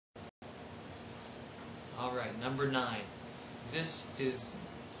Alright, number 9. This is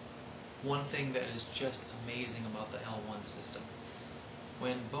one thing that is just amazing about the L1 system.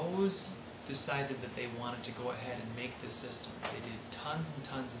 When Bose decided that they wanted to go ahead and make this system, they did tons and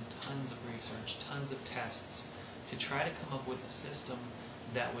tons and tons of research, tons of tests to try to come up with a system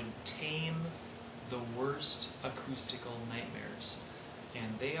that would tame the worst acoustical nightmares.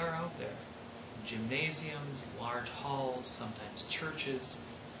 And they are out there. Gymnasiums, large halls, sometimes churches,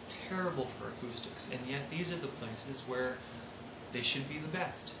 terrible for acoustics, and yet these are the places where they should be the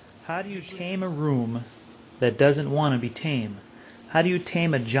best. How do you tame a room that doesn't want to be tame? How do you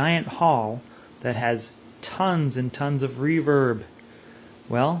tame a giant hall that has tons and tons of reverb?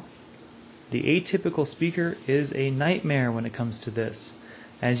 Well, the atypical speaker is a nightmare when it comes to this.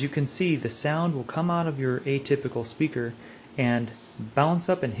 As you can see, the sound will come out of your atypical speaker and bounce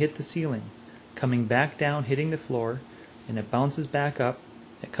up and hit the ceiling, coming back down, hitting the floor, and it bounces back up,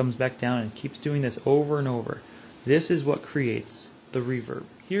 it comes back down, and it keeps doing this over and over. This is what creates the reverb.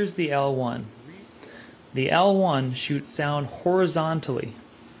 Here's the L1. The L1 shoots sound horizontally,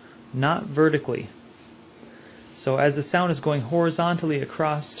 not vertically. So as the sound is going horizontally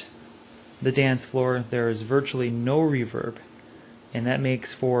across the dance floor, there is virtually no reverb, and that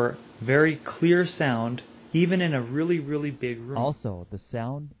makes for very clear sound even in a really, really big room. Also, the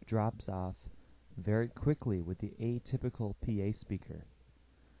sound drops off very quickly with the atypical PA speaker.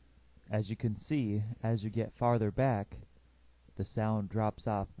 As you can see, as you get farther back, the sound drops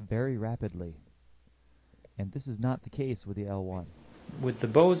off very rapidly. And this is not the case with the L1. With the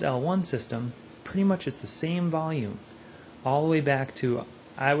Bose L1 system, pretty much it's the same volume, all the way back to,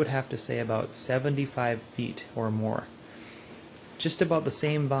 I would have to say, about 75 feet or more. Just about the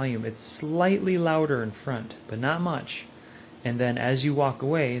same volume. It's slightly louder in front, but not much. And then as you walk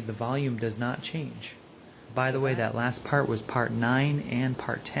away, the volume does not change. By the way, that last part was part 9 and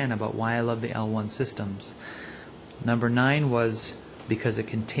part 10 about why I love the L1 systems. Number 9 was because it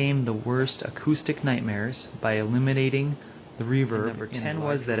can tame the worst acoustic nightmares by eliminating the reverb. And number 10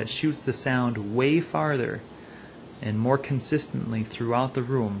 was that it shoots the sound way farther and more consistently throughout the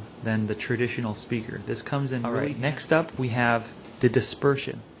room than the traditional speaker. This comes in really. Next up we have the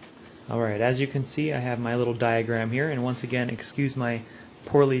dispersion. Alright, as you can see, I have my little diagram here, and once again, excuse my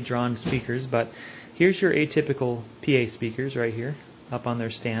poorly drawn speakers, but here's your atypical PA speakers right here, up on their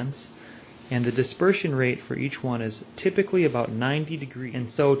stands. And the dispersion rate for each one is typically about 90 degrees. And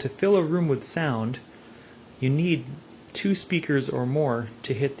so to fill a room with sound, you need 2 speakers or more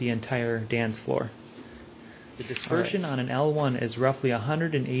to hit the entire dance floor. The dispersion on an L1 is roughly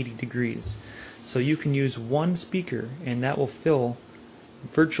 180 degrees. So you can use 1 speaker and that will fill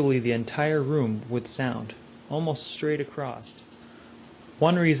virtually the entire room with sound, almost straight across.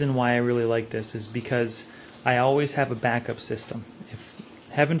 One reason why I really like this is because I always have a backup system. If,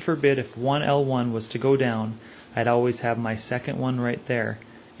 heaven forbid, if one L1 was to go down, I'd always have my second one right there,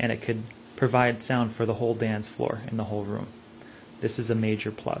 and it could provide sound for the whole dance floor and the whole room. This is a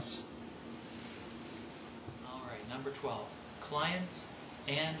major plus. Alright, number 12. Clients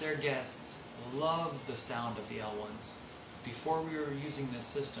and their guests love the sound of the L1s. Before we were using this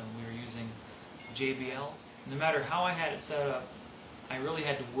system, we were using JBLs. No matter how I had it set up, I really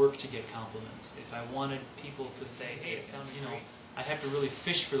had to work to get compliments. If I wanted people to say, hey, it sounded, I'd have to really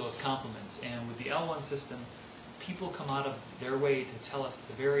fish for those compliments. And with the L1 system, people come out of their way to tell us at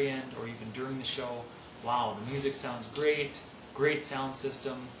the very end or even during the show, wow, the music sounds great, great sound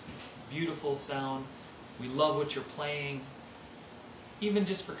system, beautiful sound, we love what you're playing. Even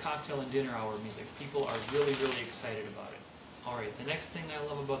just for cocktail and dinner hour music, people are really, really excited about it. Alright, the next thing I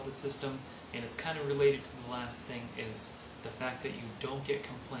love about the system, and it's kind of related to the last thing, is the fact that you don't get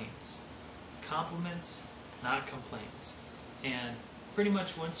complaints. Compliments, not complaints. And pretty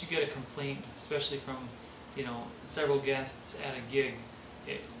much once you get a complaint, especially from several guests at a gig,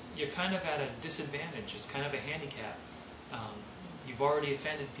 you're kind of at a disadvantage. It's kind of a handicap. You've already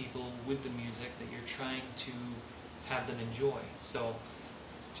offended people with the music that you're trying to have them enjoy. So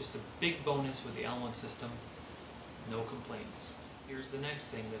just a big bonus with the L1 system, no complaints. Here's the next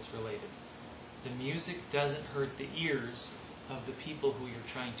thing that's related. The music doesn't hurt the ears of the people who you're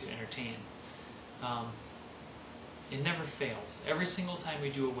trying to entertain. It never fails. Every single time we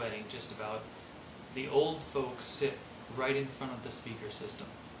do a wedding, just about, the old folks sit right in front of the speaker system.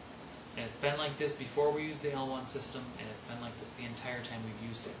 And it's been like this before we used the L1 system, and it's been like this the entire time we've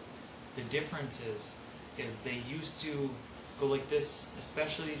used it. The difference is they used to go like this,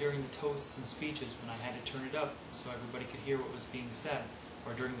 especially during the toasts and speeches when I had to turn it up so everybody could hear what was being said,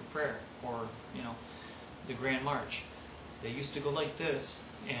 or during the prayer, or the Grand March. They used to go like this,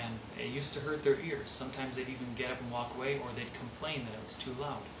 and it used to hurt their ears. Sometimes they'd even get up and walk away, or they'd complain that it was too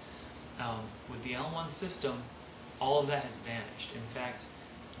loud. With the L1 system, all of that has vanished. In fact,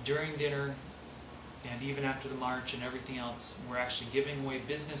 during dinner and even after the march and everything else, we're actually giving away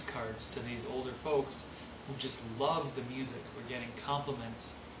business cards to these older folks who just love the music. We're getting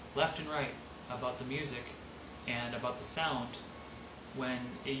compliments left and right about the music and about the sound when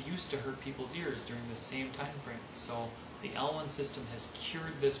it used to hurt people's ears during the same time frame. So the L1 system has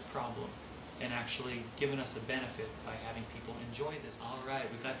cured this problem and actually given us a benefit by having people enjoy this. Alright,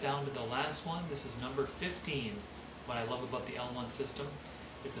 we got down to the last one. This is number 15. What I love about the L1 system,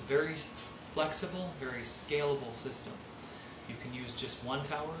 it's a very flexible, very scalable system. You can use just one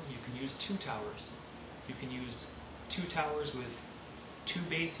tower, you can use two towers. You can use two towers with 2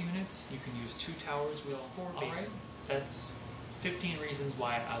 bass units, you can use 2 towers with 4 bass units. That's 15 reasons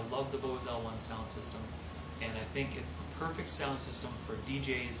why I love the Bose L1 sound system, and I think it's the perfect sound system for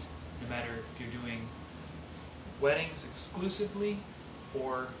DJs, no matter if you're doing weddings exclusively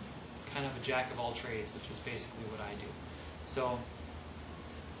or kind of a jack of all trades, which is basically what I do. So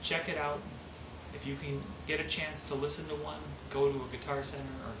check it out. If you can get a chance to listen to one, go to a Guitar Center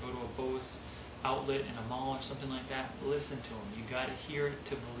or go to a Bose outlet in a mall or something like that, listen to them. You got to hear it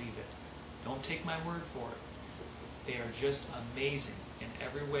to believe it. Don't take my word for it. They are just amazing in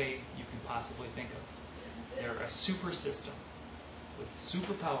every way you can possibly think of. They're a super system with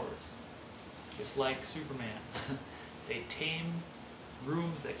superpowers, just like Superman. They tame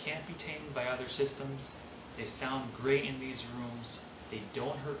rooms that can't be tamed by other systems. They sound great in these rooms. They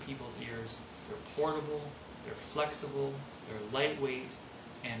don't hurt people's ears. They're portable, they're flexible, they're lightweight,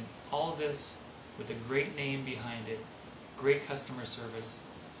 and all this with a great name behind it, great customer service,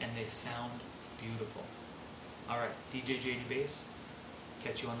 and they sound beautiful. Alright, DJ JD Bass,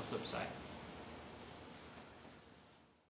 catch you on the flip side.